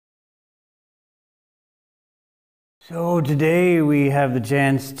So today we have the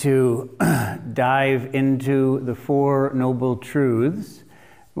chance to dive into the Four Noble Truths,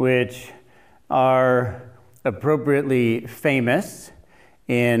 which are appropriately famous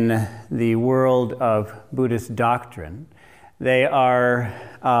in the world of Buddhist doctrine. They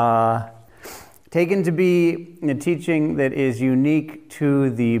are taken to be a teaching that is unique to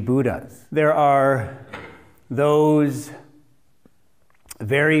the Buddhas. There are those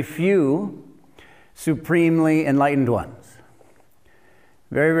very few supremely enlightened ones.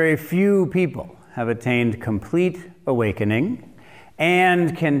 Very, very few people have attained complete awakening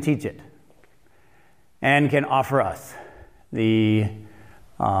and can teach it and can offer us the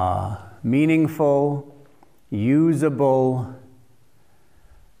meaningful, usable,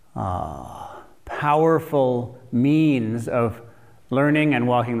 powerful means of learning and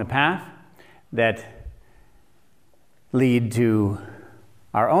walking the path that lead to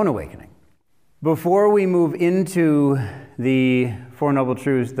our own awakening. Before we move into the Four Noble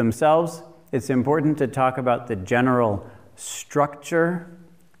Truths themselves, it's important to talk about the general structure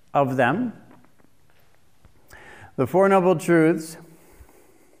of them. The Four Noble Truths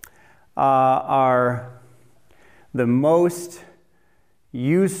are the most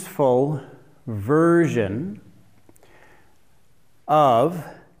useful version of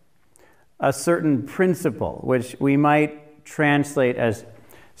a certain principle, which we might translate as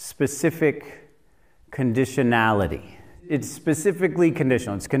specific conditionality. It's specifically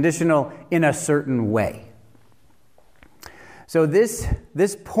conditional. It's conditional in a certain way. So this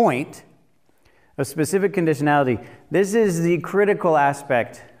point of specific conditionality, this is the critical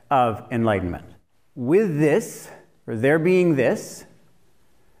aspect of enlightenment. With this, or there being this,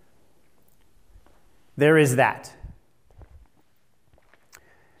 there is that.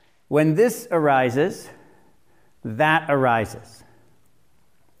 When this arises, that arises.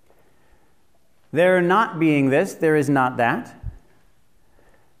 There not being this, there is not that.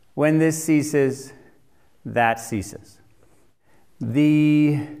 When this ceases, that ceases.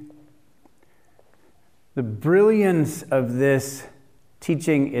 The brilliance of this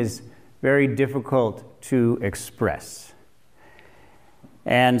teaching is very difficult to express.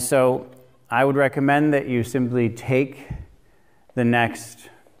 And so I would recommend that you simply take the next,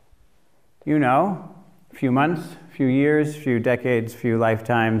 few months, few years, few decades, few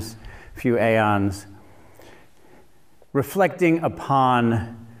lifetimes, few aeons, reflecting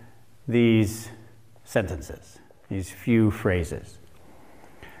upon these sentences, these few phrases.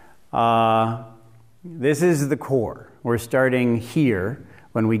 This is the core. We're starting here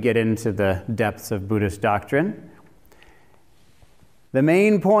when we get into the depths of Buddhist doctrine. The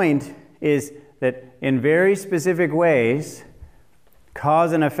main point is that in very specific ways,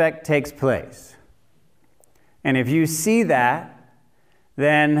 cause and effect takes place. And if you see that,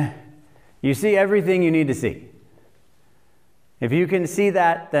 then you see everything you need to see. If you can see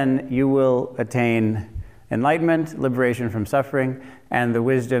that, then you will attain enlightenment, liberation from suffering, and the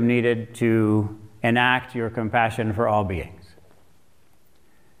wisdom needed to enact your compassion for all beings.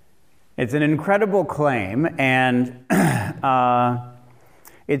 It's an incredible claim, and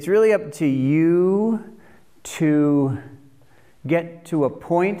it's really up to you to get to a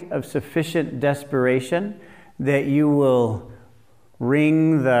point of sufficient desperation that you will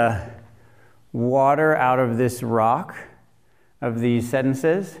wring the water out of this rock of these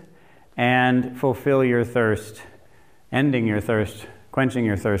sentences and fulfill your thirst, ending your thirst, quenching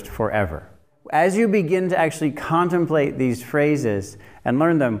your thirst forever. As you begin to actually contemplate these phrases and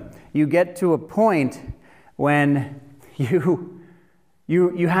learn them, you get to a point when you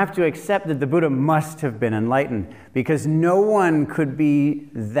have to accept that the Buddha must have been enlightened, because no one could be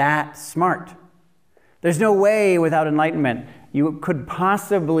that smart. There's no way without enlightenment you could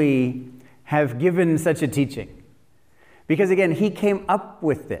possibly have given such a teaching. Because again, he came up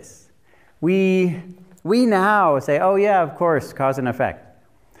with this. We now say, oh yeah, of course, cause and effect.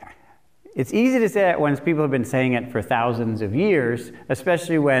 It's easy to say it when people have been saying it for thousands of years,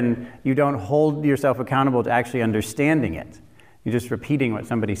 especially when you don't hold yourself accountable to actually understanding it. You're just repeating what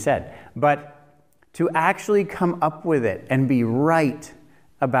somebody said. But to actually come up with it and be right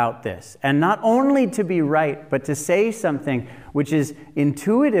about this, and not only to be right, but to say something which is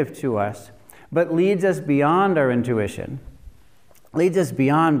intuitive to us, but leads us beyond our intuition, leads us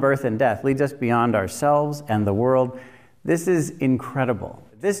beyond birth and death, leads us beyond ourselves and the world. This is incredible.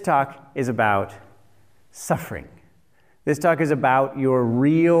 This talk is about suffering. This talk is about your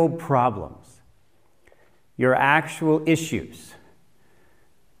real problems, your actual issues,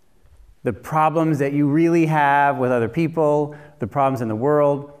 the problems that you really have with other people, the problems in the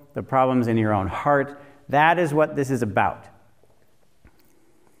world, the problems in your own heart. That is what this is about.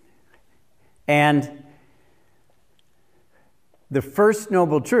 And the First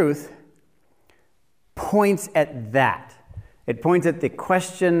Noble Truth points at that. It points at the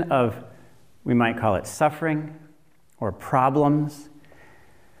question of, we might call it suffering or problems.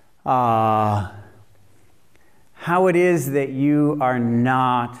 How it is that you are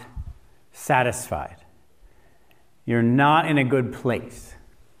not satisfied. You're not in a good place.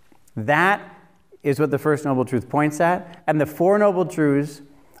 That is what the First Noble Truth points at. And the Four Noble Truths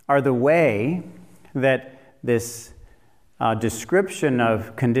are the way that this description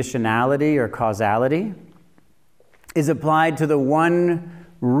of conditionality or causality is applied to the one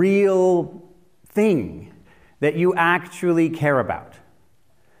real thing that you actually care about,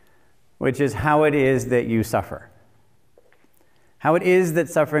 which is how it is that you suffer. How it is that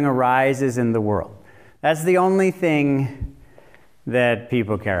suffering arises in the world. That's the only thing that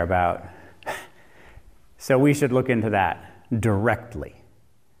people care about. So we should look into that directly.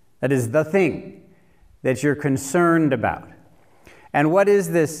 That is the thing that you're concerned about. And what is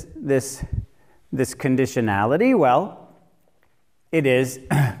this conditionality? Well, it is,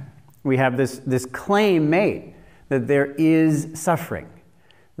 we have this claim made that there is suffering.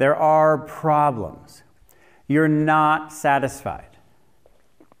 There are problems. You're not satisfied.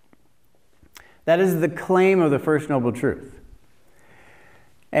 That is the claim of the First Noble Truth.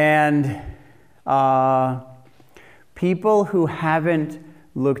 And people who haven't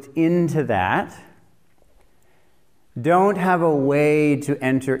looked into that don't have a way to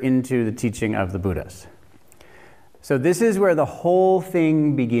enter into the teaching of the Buddhas. So this is where the whole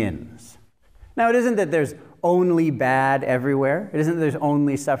thing begins. Now, it isn't that there's only bad everywhere. It isn't that there's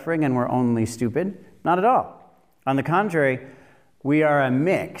only suffering and we're only stupid. Not at all. On the contrary, we are a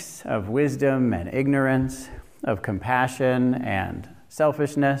mix of wisdom and ignorance, of compassion and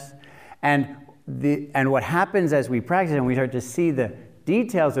selfishness. And what happens as we practice and we start to see the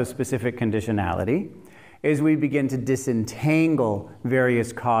details of specific conditionality is we begin to disentangle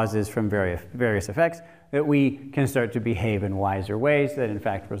various causes from various effects, that we can start to behave in wiser ways that in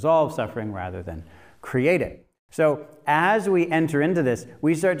fact resolve suffering rather than create it. So as we enter into this,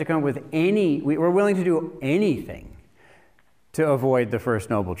 we start to come up with we're willing to do anything to avoid the First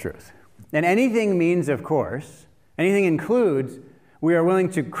Noble Truth. And anything means, of course, anything includes, we are willing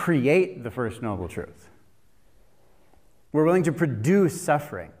to create the First Noble Truth. We're willing to produce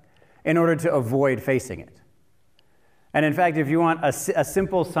suffering in order to avoid facing it. And in fact, if you want a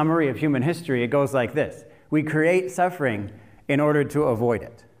simple summary of human history, it goes like this. We create suffering in order to avoid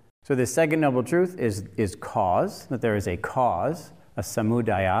it. So the Second Noble Truth is cause, that there is a cause, a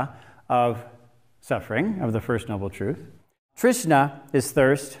samudaya, of suffering, of the First Noble Truth. Trishna is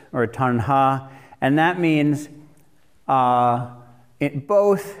thirst, or tanha, and that means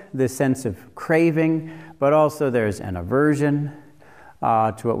both the sense of craving, but also there's an aversion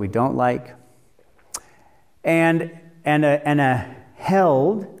to what we don't like, and a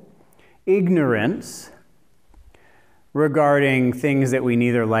held ignorance regarding things that we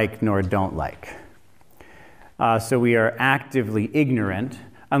neither like nor don't like. So we are actively ignorant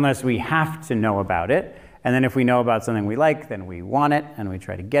unless we have to know about it. And then if we know about something we like, then we want it and we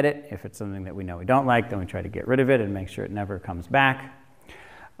try to get it. If it's something that we know we don't like, then we try to get rid of it and make sure it never comes back.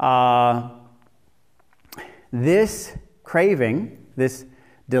 This craving, this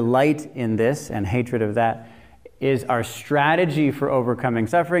delight in this and hatred of that, is our strategy for overcoming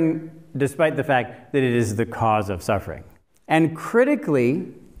suffering, despite the fact that it is the cause of suffering. And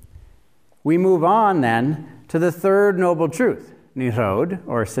critically, we move on then to the Third Noble Truth, nirodha,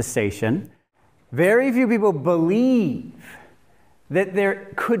 or cessation. Very few people believe that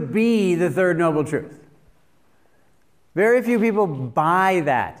there could be the Third Noble Truth. Very few people buy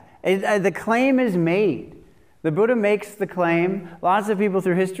that. The claim is made. The Buddha makes the claim. Lots of people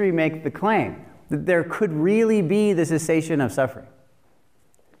through history make the claim that there could really be the cessation of suffering.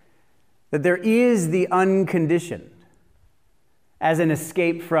 That there is the unconditioned as an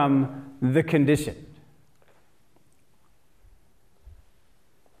escape from the conditioned.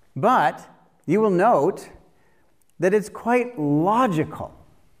 But you will note that it's quite logical.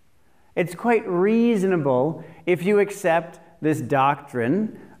 It's quite reasonable if you accept this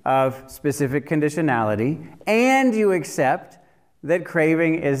doctrine of specific conditionality and you accept that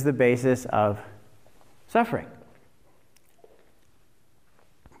craving is the basis of suffering.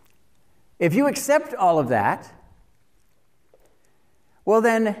 If you accept all of that, well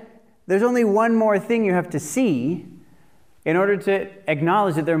then, there's only one more thing you have to see in order to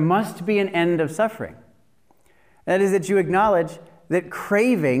acknowledge that there must be an end of suffering. That is that you acknowledge that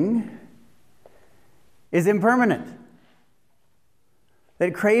craving is impermanent.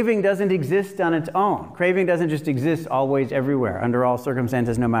 That craving doesn't exist on its own. Craving doesn't just exist always, everywhere, under all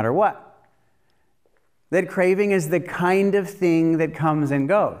circumstances, no matter what. that craving is the kind of thing that comes and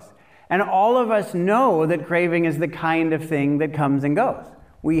goes. And all of us know that craving is the kind of thing that comes and goes.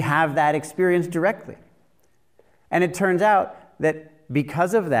 We have that experience directly. And it turns out that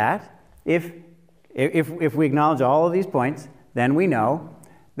because of that, if we acknowledge all of these points, then we know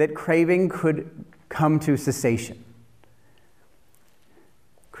that craving could come to cessation.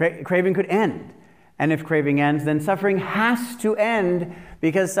 Craving could end. And if craving ends, then suffering has to end,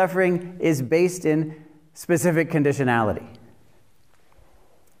 because suffering is based in specific conditionality.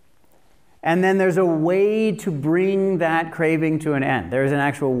 And then there's a way to bring that craving to an end. There is an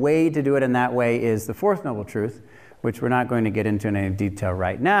actual way to do it, and that way is the fourth noble truth, which we're not going to get into in any detail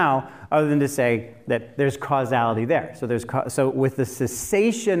right now, other than to say that there's causality there. So with the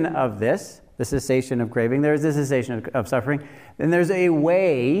cessation of this, the cessation of craving, there's the cessation of suffering, then there's a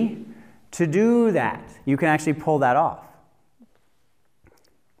way to do that. You can actually pull that off.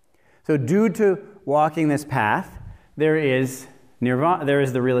 So due to walking this path, there is nirvana, there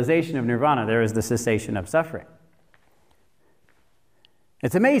is the realization of nirvana, there is the cessation of suffering.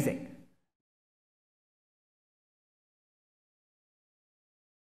 It's amazing.